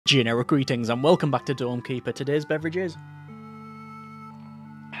Generic greetings and welcome back to Dome Keeper. Today's beverage is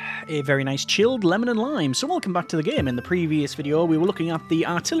a very nice chilled lemon and lime. So welcome back to the game. In the previous video we were looking at the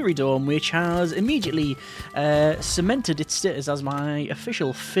artillery dome, which has immediately cemented its status as my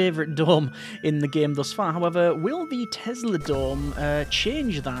official favourite dome in the game thus far. However, will the Tesla dome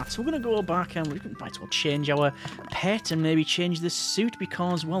change that? So we're going to go back and we might as well change our pet and maybe change this suit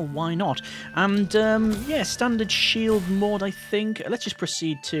because, well, why not? And yeah, standard shield mode, I think. Let's just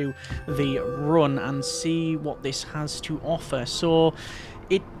proceed to the run and see what this has to offer. So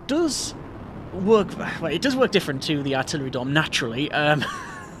it does work. Well, it does work different to the artillery dome, naturally.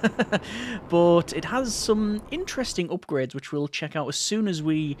 But it has some interesting upgrades, which we'll check out as soon as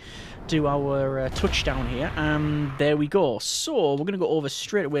we do our touchdown here. And there we go. So we're going to go over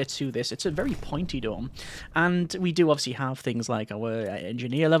straight away to this. It's a very pointy dome. And we do obviously have things like our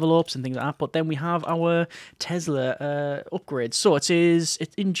engineer level ups and things like that. But then we have our Tesla upgrades. So it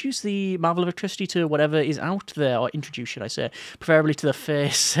induce the marvel of electricity to whatever is out there, or introduce, should I say, preferably to the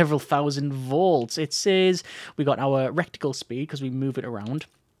face, several thousand volts. It says we got our reticle speed because we move it around.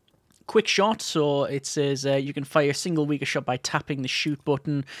 Quick shot, so it says you can fire a single weaker shot by tapping the shoot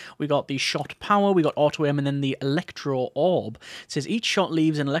button. We got the shot power, we got auto aim, and then the electro orb. It says each shot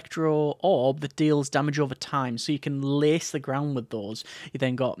leaves an electro orb that deals damage over time, so you can lace the ground with those. You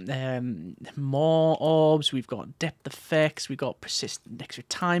then got more orbs, we've got depth effects, we've got persistent extra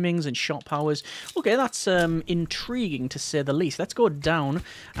timings and shot powers. Okay, that's intriguing to say the least. Let's go down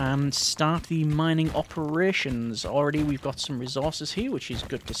and start the mining operations. Already we've got some resources here, which is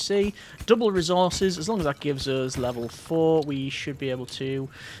good to see. Double resources, as long as that gives us level 4, we should be able to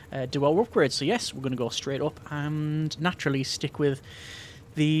do our upgrades. So yes, we're going to go straight up and naturally stick with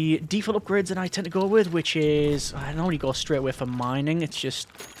the default upgrades that I tend to go with, which is, I don't only go straight away for mining, it's just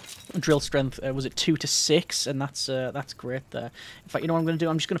drill strength, was it 2 to 6, and that's great there. In fact, you know what I'm going to do?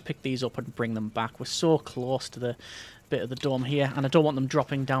 I'm just going to pick these up and bring them back. We're so close to the bit of the dome here, and I don't want them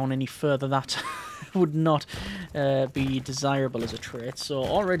dropping down any further. That would not be desirable as a trait. So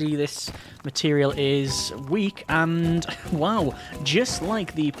already this material is weak, and wow, just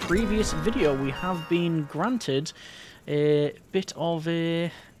like the previous video, we have been granted a bit of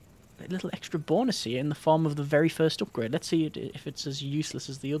a little extra bonus here in the form of the very first upgrade. Let's see if it's as useless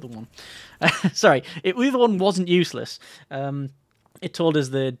as the other one. Sorry, the other one wasn't useless. It told us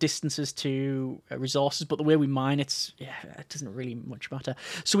the distances to resources, but the way we mine, it doesn't really much matter.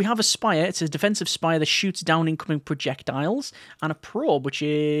 So we have a spire. It's a defensive spire that shoots down incoming projectiles, and a probe, which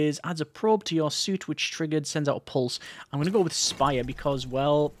adds a probe to your suit, which sends out a pulse. I'm going to go with spire because,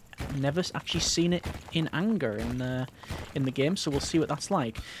 well, I've never actually seen it in anger in the game, so we'll see what that's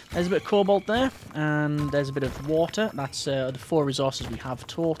like. There's a bit of cobalt there, and there's a bit of water. That's the 4 resources we have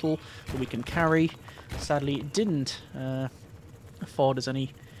total that we can carry. Sadly, it didn't afford us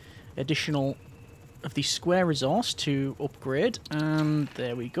any additional of the square resource to upgrade, and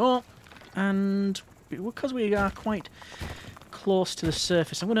there we go. And because we are quite close to the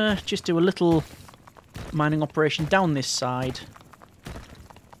surface, I'm going to just do a little mining operation down this side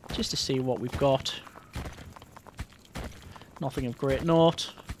just to see what we've got. Nothing of great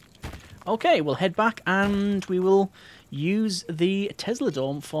note. Okay, we'll head back and we will use the Tesla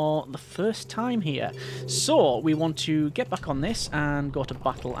dome for the first time here. So we want to get back on this and go to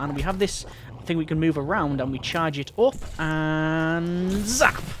battle, and we have this thing we can move around and we charge it up and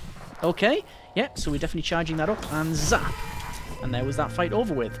zap. Okay, yeah, so we're definitely charging that up and zap. And there was that fight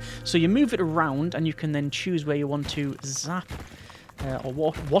over with. So you move it around and you can then choose where you want to zap. Or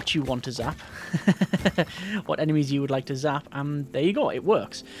what you want to zap, what enemies you would like to zap, and there you go, it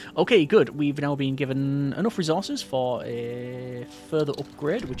works. Okay, good, we've now been given enough resources for a further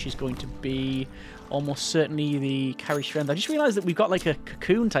upgrade, which is going to be almost certainly the carry strength. I just realised that we've got like a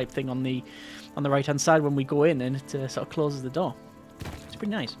cocoon type thing on the right hand side when we go in, and it sort of closes the door. It's pretty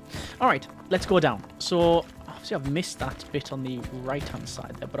nice. Alright, let's go down. So obviously I've missed that bit on the right hand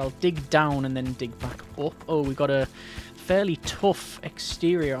side there, but I'll dig down and then dig back up. Oh, we've got a fairly tough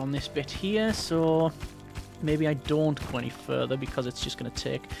exterior on this bit here, so maybe I don't go any further because it's just going to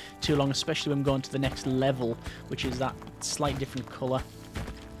take too long, especially when I'm going to the next level, which is that slight different colour.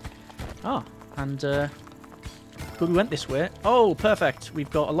 Ah, and good, we went this way. Oh, perfect. We've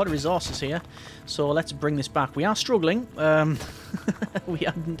got a lot of resources here, so let's bring this back. We are struggling. We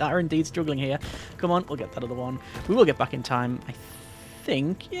are indeed struggling here. Come on, we'll get that other one. We will get back in time, I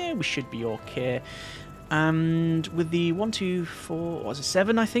think. Yeah, we should be okay. And with the 1, 2, 4, what was it,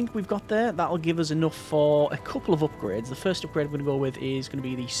 7 I think we've got there, that'll give us enough for a couple of upgrades. The first upgrade we're going to go with is going to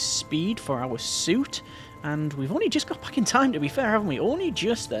be the speed for our suit. And we've only just got back in time, to be fair, haven't we? Only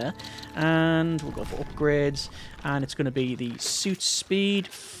just there. And we'll go for upgrades. And it's going to be the suit speed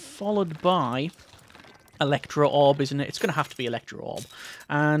followed by Electro Orb, isn't it? It's going to have to be Electro Orb.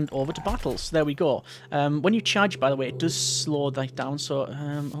 And over to battles. There we go. When you charge, by the way, it does slow that down. So,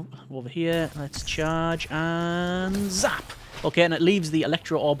 over here, let's charge and zap. Okay, and it leaves the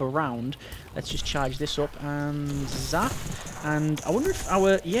Electro Orb around. Let's just charge this up and zap. And I wonder if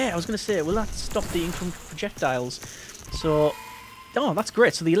our... Yeah, I was going to say, will that stop the incoming projectiles? So... Oh, that's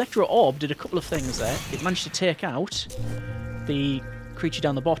great. So the Electro Orb did a couple of things there. It managed to take out the creature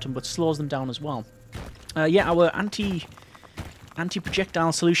down the bottom, but slows them down as well. Yeah, our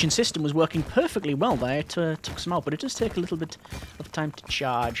anti-projectile solution system was working perfectly well there. It took some out, but it does take a little bit of time to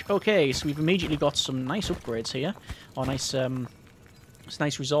charge. Okay, so we've immediately got some nice upgrades here. Or nice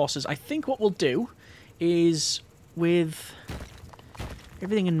resources. I think what we'll do is, with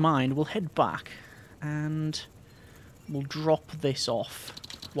everything in mind, we'll head back and we'll drop this off.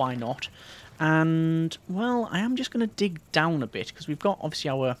 Why not? And, well, I am just going to dig down a bit, because we've got, obviously,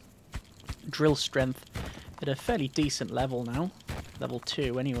 our drill strength at a fairly decent level now. Level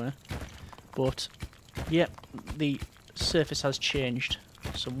 2, anyway. But, yeah, the surface has changed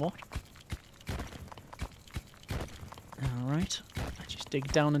somewhat. Alright, let's just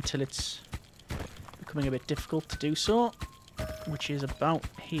dig down until it's becoming a bit difficult to do so, which is about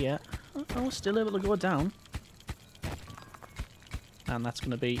here. Oh, we're still able to go down. And that's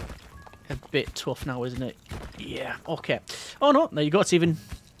going to be a bit tough now, isn't it? Yeah, okay. Oh no, there you go, it's even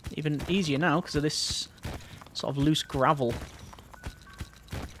easier now because of this sort of loose gravel.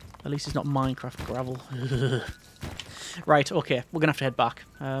 At least it's not Minecraft gravel. Right, okay, we're going to have to head back.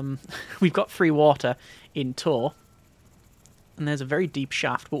 We've got free water in tow. And there's a very deep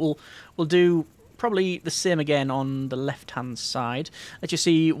shaft, but we'll do probably the same again on the left-hand side. Let's just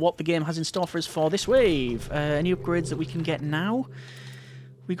see what the game has in store for us for this wave. Any upgrades that we can get now?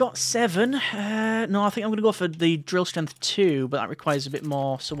 We got 7. No, I think I'm going to go for the drill strength 2, but that requires a bit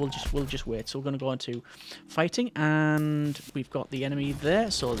more, so we'll just wait. So we're going to go into fighting, and we've got the enemy there.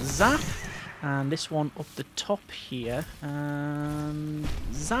 So zap, and this one up the top here, and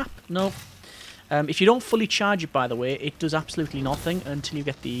zap. No. If you don't fully charge it, by the way, it does absolutely nothing until you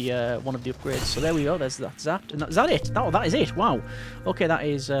get the one of the upgrades. So there we go. There's that zapped. And is that it? Oh, that is it. Wow. Okay, that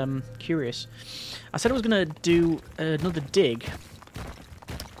is curious. I said I was going to do another dig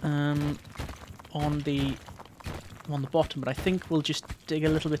on the bottom, but I think we'll just dig a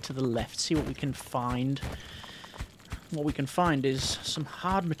little bit to the left, see what we can find. What we can find is some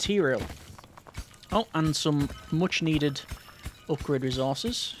hard material. Oh, and some much-needed upgrade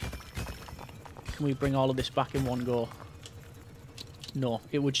resources. Can we bring all of this back in one go? No,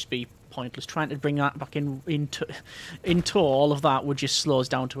 it would just be pointless. Trying to bring that back into all of that would just slow us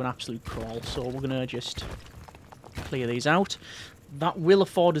down to an absolute crawl. So we're going to just clear these out. That will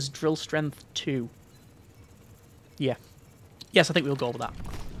afford us drill strength 2. Yeah. Yes, I think we'll go with that.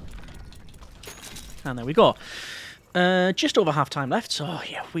 And there we go. Just over half time left, so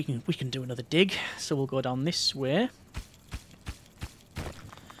yeah, we can do another dig. So we'll go down this way.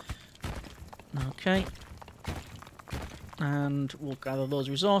 Okay. And we'll gather those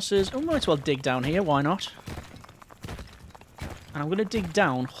resources. We might as well dig down here, why not? And I'm going to dig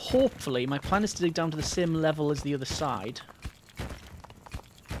down, hopefully, my plan is to dig down to the same level as the other side.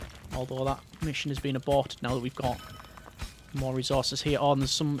 Although that mission has been aborted now that we've got more resources here. Oh, and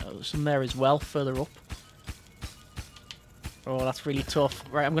there's some there as well, further up. Oh, that's really tough.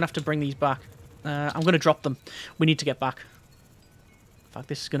 Right, I'm going to have to bring these back. I'm going to drop them. We need to get back. In fact,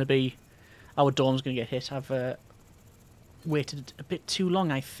 this is going to be... Our dome's going to get hit. I've waited a bit too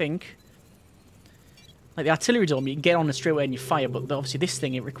long, I think. Like the artillery dome, you can get on it straight away and you fire, but obviously this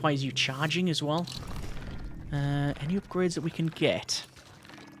thing, it requires you charging as well. Any upgrades that we can get?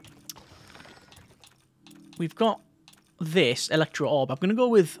 We've got this, Electro Orb. I'm going to go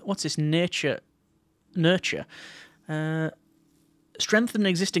with, what's this, Nurture. Strengthen an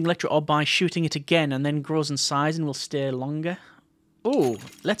existing Electro Orb by shooting it again and then grows in size and will stay longer. Oh,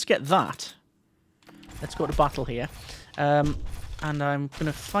 let's get that. Let's go to battle here. And I'm going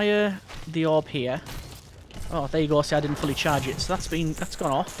to fire the orb here. Oh, there you go. See, I didn't fully charge it. So that's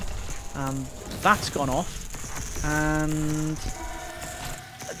gone off. That's gone off. And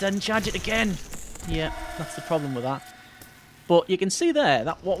I didn't charge it again. Yeah, that's the problem with that. But you can see there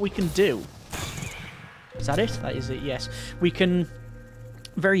that what we can do. Is that it? That is it, yes. We can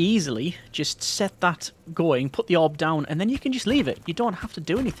very easily just set that going, put the orb down, and then you can just leave it. You don't have to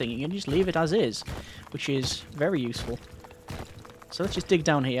do anything. You can just leave it as is, which is very useful. So let's just dig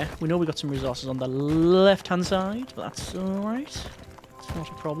down here. We know we've got some resources on the left-hand side, but that's alright. It's not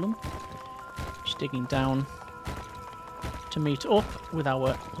a problem. Just digging down to meet up with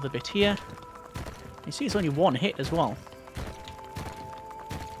our other bit here. You see it's only one hit as well.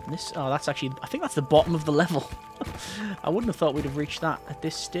 This, oh, that's actually, I think that's the bottom of the level. I wouldn't have thought we'd have reached that at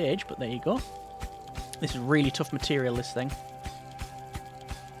this stage, but there you go. This is really tough material, this thing.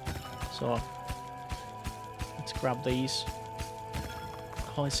 So, let's grab these.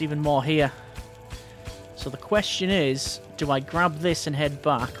 Oh, there's even more here. So the question is, do I grab this and head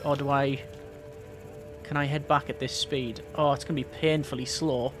back, or do I... Can I head back at this speed? Oh, it's going to be painfully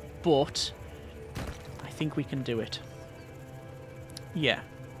slow, but I think we can do it. Yeah.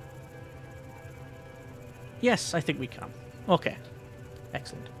 Yes, I think we can. Okay.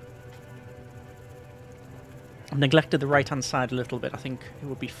 Excellent. I've neglected the right-hand side a little bit. I think it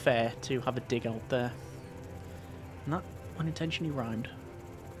would be fair to have a dig out there. And that unintentionally rhymed.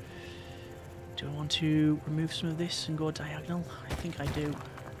 Do I want to remove some of this and go diagonal? I think I do.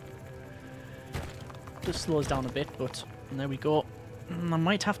 Just slows down a bit, but there we go. I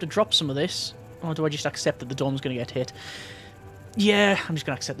might have to drop some of this. Or do I just accept that the dome's going to get hit? Yeah, I'm just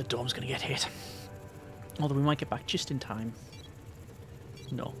going to accept the dome's going to get hit. Although we might get back just in time.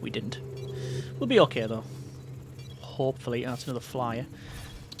 No, we didn't. We'll be okay, though. Hopefully. That's another flyer.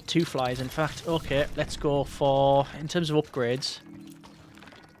 2 flyers, in fact. Okay, let's go for... In terms of upgrades...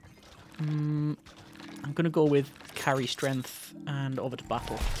 I'm going to go with carry strength and over to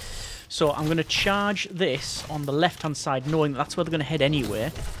battle. So I'm going to charge this on the left-hand side, knowing that that's where they're going to head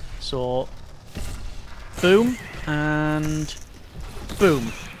anyway. So, boom, and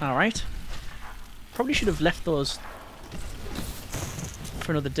boom. Alright. Probably should have left those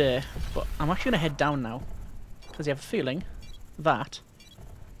for another day, but I'm actually going to head down now, because I have a feeling that...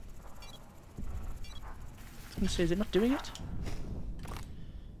 I was going to say, is it not doing it?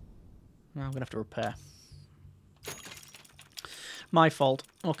 No, I'm going to have to repair. My fault.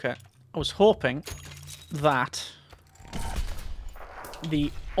 Okay. I was hoping that the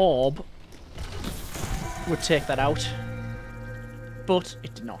orb would take that out, but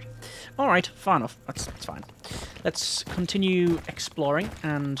it did not. Alright, fair enough. That's fine. Let's continue exploring,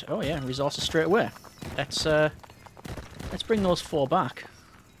 and... Oh yeah, resources straight away. Let's bring those 4 back.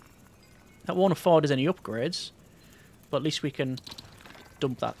 That won't afford us any upgrades, but at least we can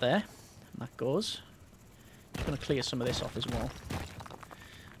dump that there. And that goes. Just going to clear some of this off as well.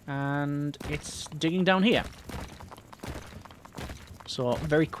 And it's digging down here. So,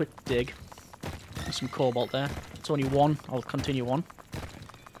 very quick dig. There's some cobalt there. It's only 1. I'll continue on.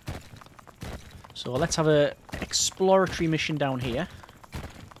 So let's have a exploratory mission down here.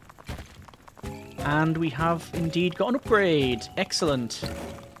 And we have indeed got an upgrade. Excellent.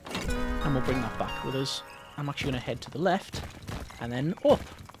 And we'll bring that back with us. I'm actually going to head to the left and then up.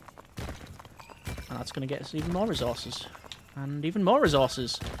 And that's going to get us even more resources. And even more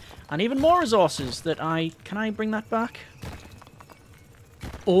resources. And even more resources that I... Can I bring that back?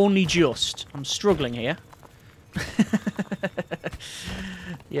 Only just. I'm struggling here.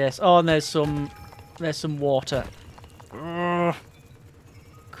 Yes. Oh, and there's some water. Ugh.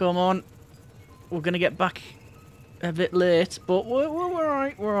 Come on. We're going to get back a bit late, but we're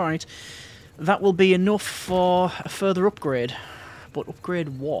alright, we're alright. That will be enough for a further upgrade. But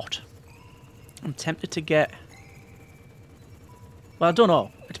upgrade what? I'm tempted to get... Well, I don't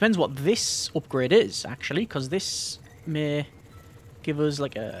know. It depends what this upgrade is, actually, because this may give us,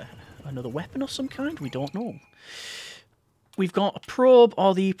 like, another weapon of some kind. We don't know. We've got a probe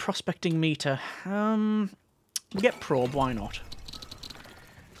or the prospecting meter. We'll get probe, why not?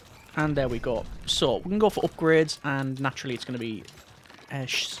 And there we go. So, we can go for upgrades, and naturally it's going to be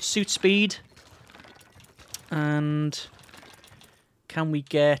suit speed. And can we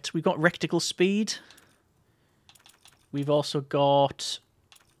get... We've got rectical speed. We've also got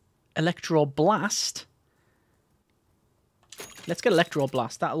Electro Blast. Let's get Electro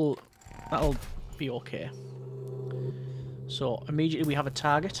Blast. That'll be okay. So immediately we have a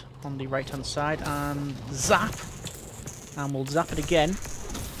target on the right hand side and zap. And we'll zap it again.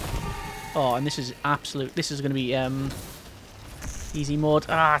 Oh, and this is absolute. This is going to be easy mode.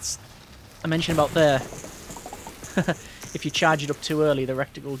 I mentioned about there. If you charge it up too early, the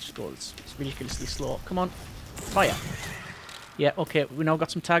recticle just goes. It's ridiculously slow. Come on. Fire. Yeah, okay, we now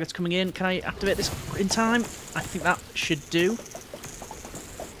got some targets coming in. Can I activate this in time? I think that should do.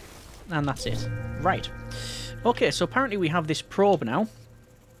 And that's it. Right. Okay, so apparently we have this probe now.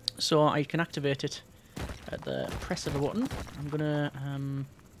 So I can activate it at the press of a button. I'm going to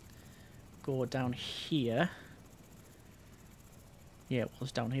go down here. Yeah, it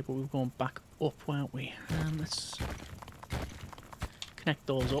was down here, but we were going back up, weren't we? Let's connect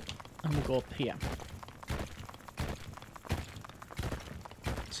those up, and we'll go up here.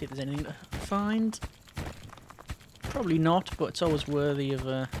 See if there's anything to find. Probably not, but it's always worthy of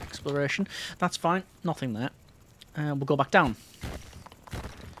exploration. That's fine. Nothing there. We'll go back down.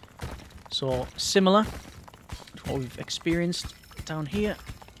 So, similar to what we've experienced down here.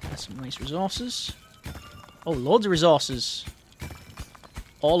 There's some nice resources. Oh, loads of resources.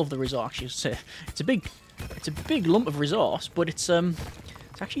 All of the resources. It's a big lump of resource, but it's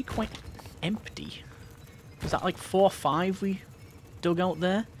actually quite empty. Is that like 4 or 5 we dug out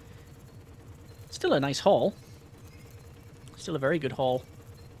there? Still a nice haul. Still a very good haul.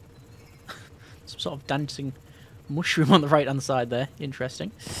 Some sort of dancing mushroom on the right-hand side there.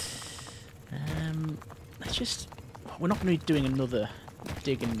 Interesting. Let's just... We're not going to be doing another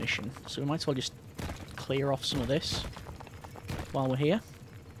digging mission, so we might as well just clear off some of this while we're here.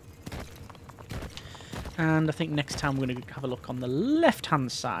 And I think next time we're going to have a look on the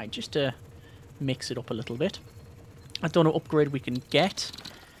left-hand side, just to mix it up a little bit. I don't know what upgrade we can get.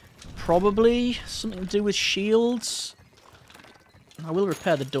 Probably something to do with shields. I will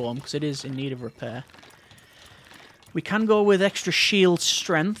repair the dome, because it is in need of repair. We can go with extra shield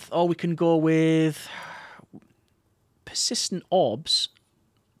strength, or we can go with persistent orbs.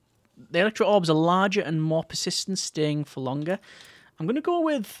 The electro orbs are larger and more persistent, staying for longer. I'm going to go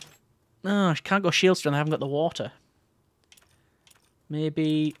with... Oh, I can't go shield strength, I haven't got the water.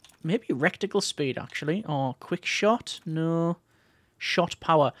 Maybe reticle speed, actually. Or quick shot? No. Shot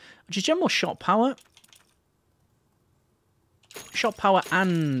power. Just general shot power. Shot power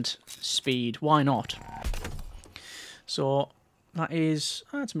and speed. Why not? So, that is...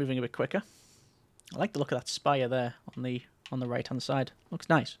 Oh, it's moving a bit quicker. I like the look of that spire there on the right-hand side. Looks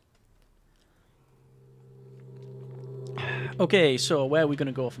nice. Okay, so where are we going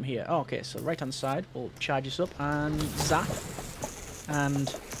to go from here? Oh, okay, so right-hand side, we'll charge this up and zap. And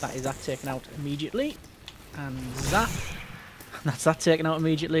that is that taken out immediately. And zap. That's that taken out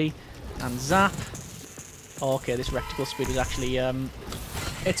immediately. And zap. Oh, okay, this reticle speed is actually...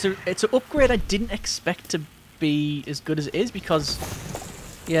 It's an upgrade I didn't expect to be as good as it is because...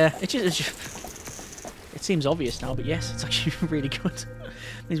 Yeah, it seems obvious now, but yes, it's actually really good.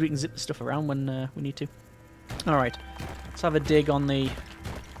 Means we can zip the stuff around when we need to. Alright, let's have a dig on the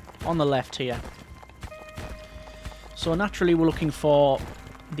left here. So naturally we're looking for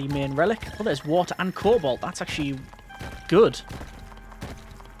the main relic. Oh, there's water and cobalt. That's actually good.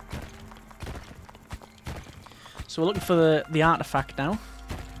 So we're looking for the artifact now.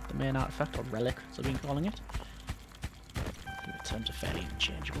 The main artifact, or relic, as I've been calling it. The terms are fairly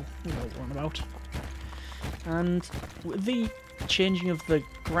interchangeable. We know what we're on about. And with the changing of the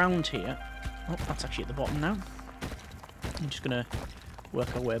ground here... Oh, that's actually at the bottom now. I'm just going to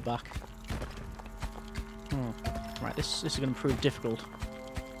work our way back. Oh, right, this is going to prove difficult.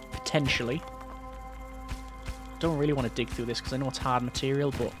 Potentially. Don't really want to dig through this because I know it's hard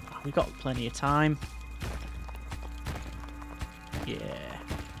material, but we've got plenty of time. Yeah.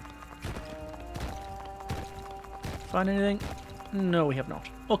 Find anything? No, we have not.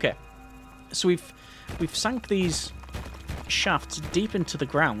 Okay. So we've sank these shafts deep into the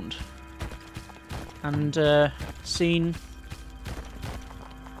ground. And seen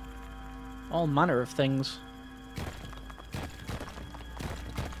all manner of things.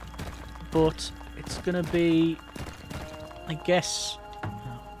 But it's going to be, I guess...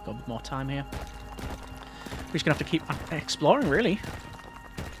 Oh, got a bit more time here. We're just going to have to keep exploring, really.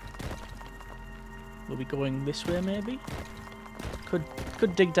 We'll be going this way, maybe?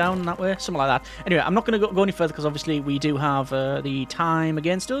 Could dig down that way, something like that. Anyway, I'm not going to go any further because obviously we do have the time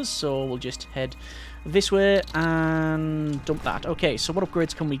against us, so we'll just head this way and dump that. Okay, so what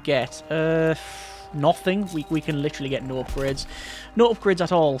upgrades can we get? Nothing. We can literally get no upgrades. No upgrades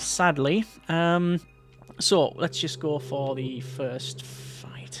at all, sadly. So, let's just go for the first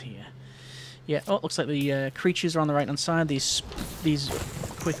fight here. Yeah, oh, it looks like the creatures are on the right-hand side. These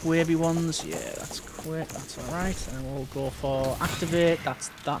quick wavy ones. Yeah, that's quick. That's alright. And we'll go for activate. That's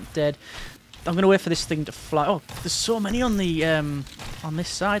that dead. I'm going to wait for this thing to fly. Oh, there's so many on the on this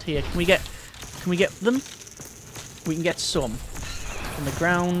side here. Can we get them? We can get some from the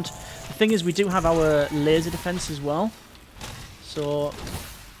ground. The thing is, we do have our laser defense as well. So,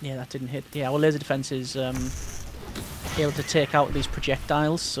 yeah, that didn't hit. Yeah, our laser defense is able to take out these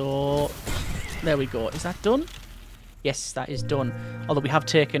projectiles. So, there we go. Is that done? Yes, that is done. Although we have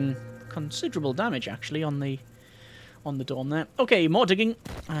taken considerable damage, actually, on the dome there. Okay, more digging.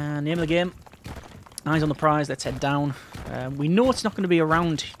 Name of the game. Eyes on the prize. Let's head down. We know it's not going to be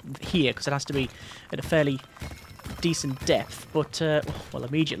around here because it has to be at a fairly decent depth. But, well,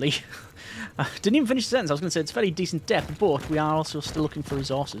 immediately. I didn't even finish the sentence. I was going to say it's fairly decent depth, but we are also still looking for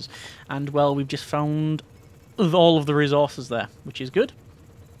resources. And, well, we've just found all of the resources there, which is good.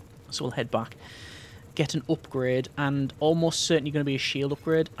 So we'll head back. Get an upgrade, and almost certainly going to be a shield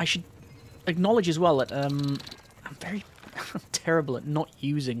upgrade. I should acknowledge as well that I'm very I'm terrible at not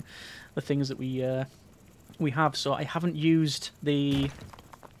using the things that we have. So I haven't used the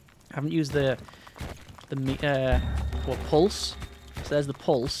pulse. So there's the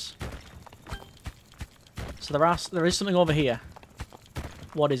pulse. So there is something over here.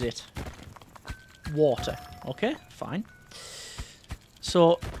 What is it? Water. Okay, fine.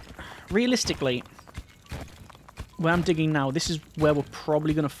 So realistically, where I'm digging now, this is where we're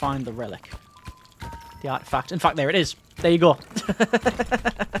probably going to find the relic. The artifact. In fact, there it is. There you go.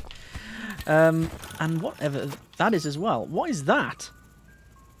 And whatever that is as well. What is that?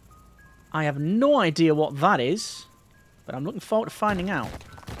 I have no idea what that is, but I'm looking forward to finding out.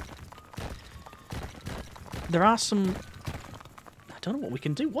 There are some... I don't know what we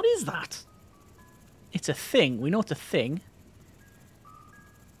can do. What is that? It's a thing. We know it's a thing.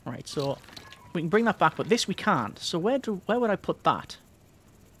 Right, so we can bring that back, but this we can't. So where would I put that?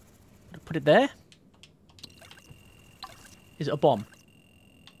 Would I put it there? Is it a bomb?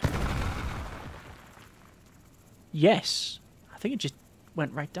 Yes. I think it just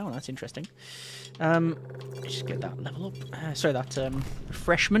went right down. That's interesting. Just get that level up. Sorry, that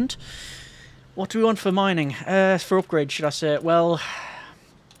refreshment. What do we want for mining? For upgrade, should I say? Well,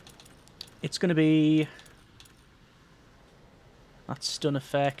 it's going to be... That's stun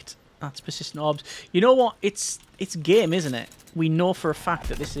effect. That's persistent orbs. You know what? It's game, isn't it? We know for a fact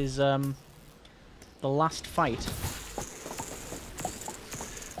that this is the last fight.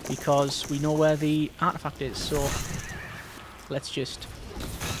 Because we know where the artifact is. So let's just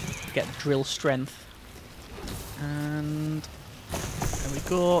get drill strength. And there we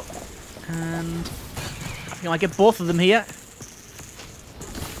go. And I think I get both of them here.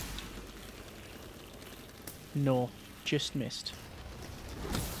 No, just missed.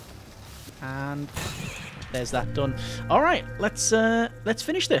 And there's that done. All right, let's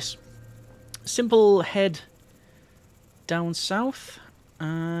finish this. Simple head down south,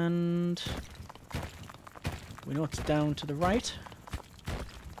 and we know it's down to the right.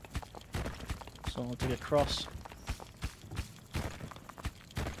 So I'll dig across.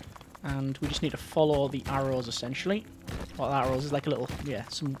 And we just need to follow the arrows, essentially. Well, the arrows is like a little, yeah,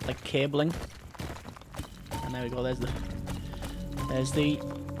 some like cabling. And there we go. There's the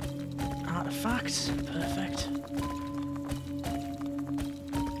artifact. Perfect.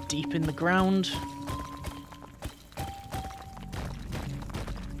 Deep in the ground.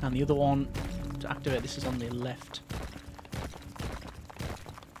 And the other one to activate this is on the left.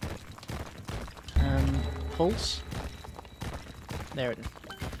 Pulse. There it is.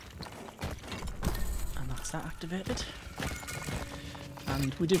 That activated,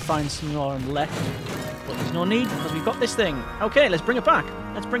 and we did find some more on the left, but there's no need because we've got this thing. Okay, let's bring it back.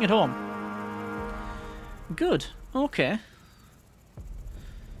 Let's bring it home. Good. Okay.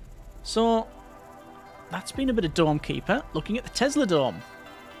 So that's been a bit of Dome Keeper. Looking at the Tesla Dome.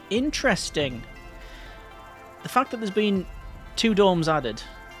 Interesting. The fact that there's been 2 domes added,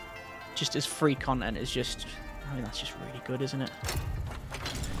 just as free content, is just. I mean, that's just really good, isn't it?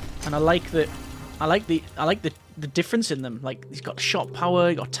 And I like that. I like the difference in them. Like, he's got shot power,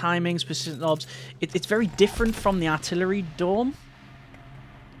 he's got timings, persistent orbs. It's very different from the artillery dome.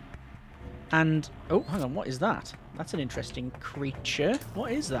 And oh, hang on, what is that? That's an interesting creature.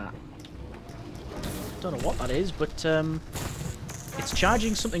 What is that? Don't know what that is, but it's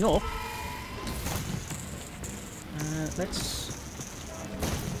charging something up. Let's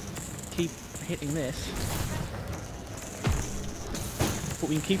keep hitting this, but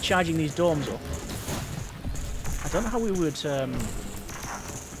we can keep charging these domes up. I don't know how we would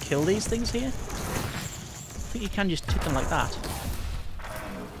kill these things here. I think you can just hit them like that.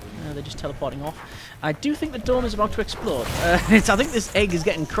 They're just teleporting off. I do think the dome is about to explode. I think this egg is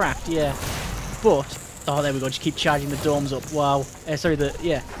getting cracked, yeah. But, oh, there we go. Just keep charging the domes up. Wow. Sorry,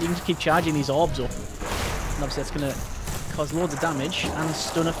 yeah. You can just keep charging these orbs up. And obviously that's going to cause loads of damage and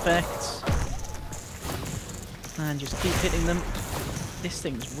stun effects. And just keep hitting them. This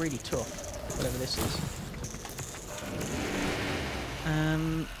thing's really tough, whatever this is.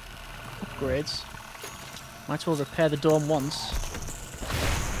 Upgrades. Might as well repair the dome once.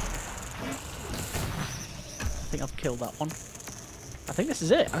 I think I've killed that one. I think this is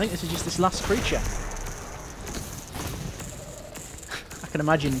it. I think this is just this last creature. I can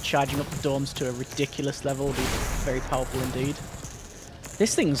imagine charging up the domes to a ridiculous level would be very powerful indeed.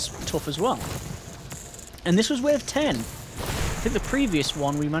 This thing's tough as well. And this was wave 10. I think the previous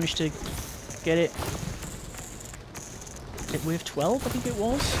one we managed to get it at wave 12, I think it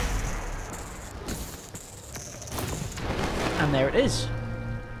was. And there it is.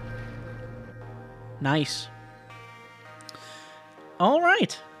 Nice.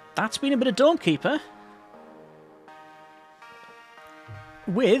 Alright. That's been a bit of Dome Keeper.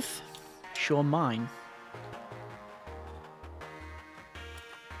 with Show Mine.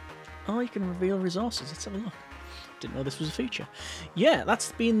 Oh, you can reveal resources. Let's have a look. Didn't know this was a feature. Yeah,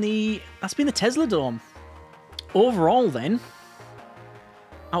 that's been the Tesla Dome. Overall, then,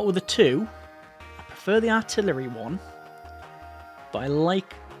 out of the two, I prefer the artillery one, but I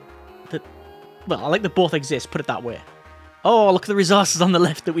like that. Well, I like that both exist. Put it that way. Oh, look at the resources on the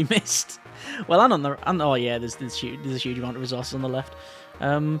left that we missed. Well, oh yeah, there's a huge amount of resources on the left.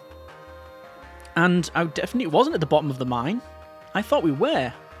 And I definitely wasn't at the bottom of the mine. I thought we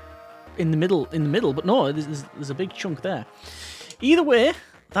were in the middle, but no, there's a big chunk there. Either way,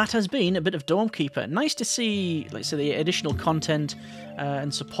 that has been a bit of Dome Keeper. Nice to see, like I say, the additional content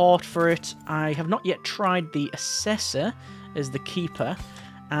and support for it. I have not yet tried the Assessor as the Keeper,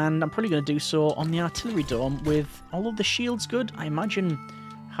 and I'm probably going to do so on the Artillery Dome with all of the shields good. I imagine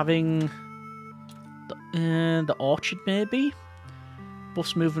having the Orchard maybe.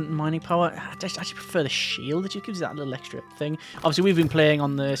 Buffs movement and mining power. I actually prefer the shield. It just gives you that little extra thing. Obviously, we've been playing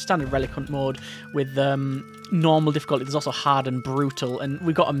on the standard relic hunt mode with normal difficulty. There's also hard and brutal, and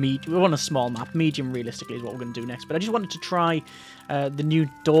we've got we're on a small map. Medium, realistically, is what we're going to do next. But I just wanted to try the new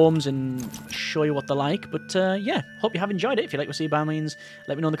domes and show you what they're like. But yeah, hope you have enjoyed it. If you like what you see, by all means,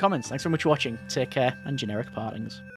 let me know in the comments. Thanks very much for watching. Take care, and generic partings.